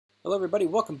Hello everybody,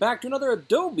 welcome back to another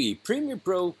Adobe Premiere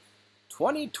Pro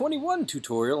 2021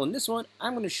 tutorial. In this one,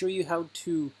 I'm going to show you how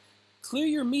to clear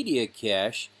your media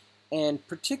cache, and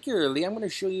particularly I'm going to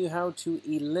show you how to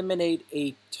eliminate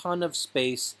a ton of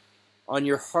space on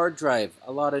your hard drive.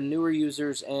 A lot of newer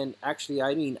users, and actually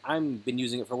I've been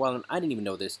using it for a while and I didn't even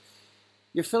know this.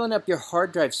 You're filling up your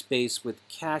hard drive space with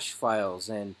cache files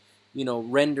and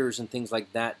renders and things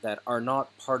like that that are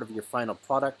not part of your final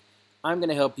product. I'm going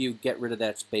to help you get rid of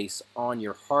that space on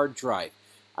your hard drive.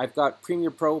 I've got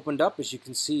Premiere Pro opened up, as you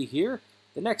can see here.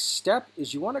 The next step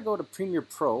is you want to go to Premiere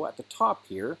Pro at the top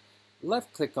here,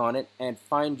 left click on it and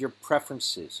find your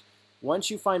preferences. Once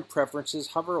you find preferences,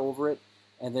 hover over it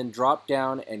and then drop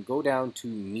down and go down to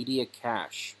Media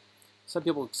Cache. Some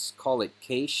people call it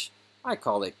cache. I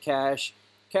call it cache.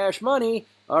 Cache money.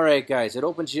 Alright guys, it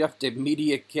opens you up to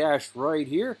Media Cache right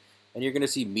here, and you're going to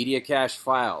see Media Cache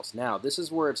files. Now this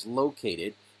is where it's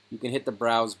located. You can hit the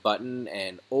browse button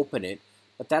and open it,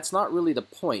 but that's not really the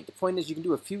point. The point is you can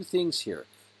do a few things here.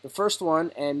 The first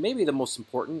one, and maybe the most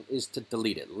important, is to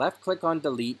delete it. Left click on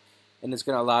delete, and it's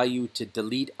going to allow you to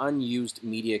delete unused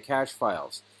media cache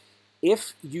files.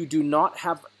 If you do not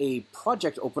have a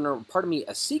project open, or pardon me,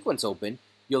 a sequence open,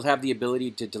 you'll have the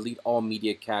ability to delete all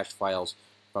media cache files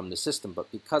from the system.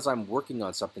 But because I'm working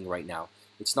on something right now,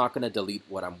 it's not going to delete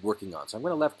what I'm working on. So I'm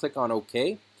going to left click on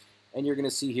OK, and you're going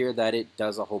to see here that it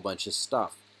does a whole bunch of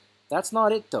stuff. That's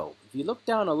not it though. If you look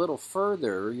down a little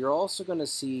further, you're also going to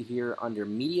see here under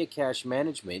Media Cache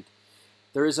Management,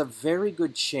 there is a very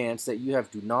good chance that you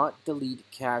have do not delete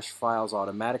cache files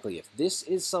automatically. If this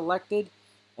is selected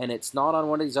and it's not on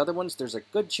one of these other ones, there's a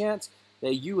good chance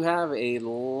that you have a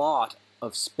lot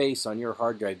of space on your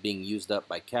hard drive being used up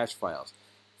by cache files.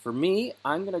 For me,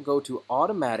 I'm going to go to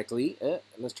automatically,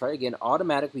 let's try again,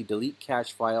 automatically delete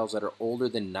cache files that are older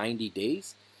than 90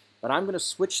 days. But I'm going to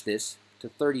switch this to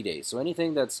 30 days. So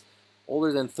anything that's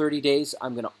older than 30 days,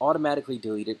 I'm going to automatically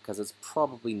delete it because it's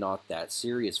probably not that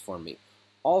serious for me.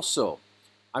 Also,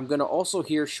 I'm going to also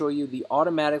here show you the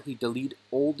automatically delete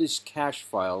oldest cache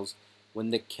files when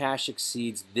the cache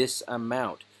exceeds this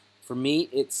amount. For me,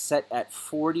 it's set at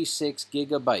 46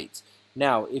 gigabytes.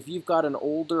 Now, if you've got an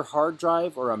older hard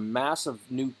drive or a massive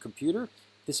new computer,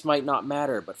 this might not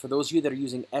matter. But for those of you that are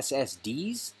using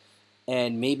SSDs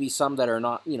and maybe some that are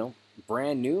not,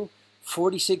 brand new,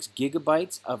 46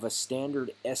 gigabytes of a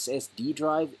standard SSD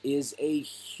drive is a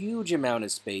huge amount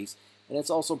of space, and it's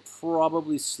also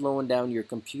probably slowing down your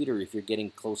computer if you're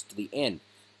getting close to the end.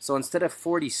 So instead of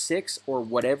 46 or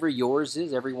whatever yours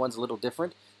is, everyone's a little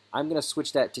different, I'm going to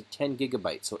switch that to 10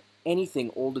 gigabytes. So anything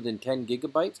older than 10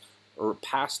 gigabytes or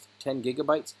past 10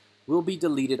 gigabytes will be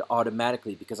deleted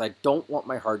automatically because I don't want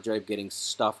my hard drive getting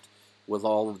stuffed with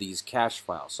all of these cache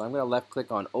files. So I'm going to left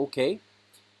click on OK.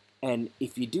 And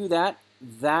if you do that,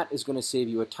 that is going to save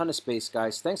you a ton of space,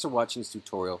 guys. Thanks for watching this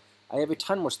tutorial. I have a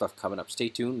ton more stuff coming up. Stay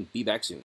tuned and be back soon.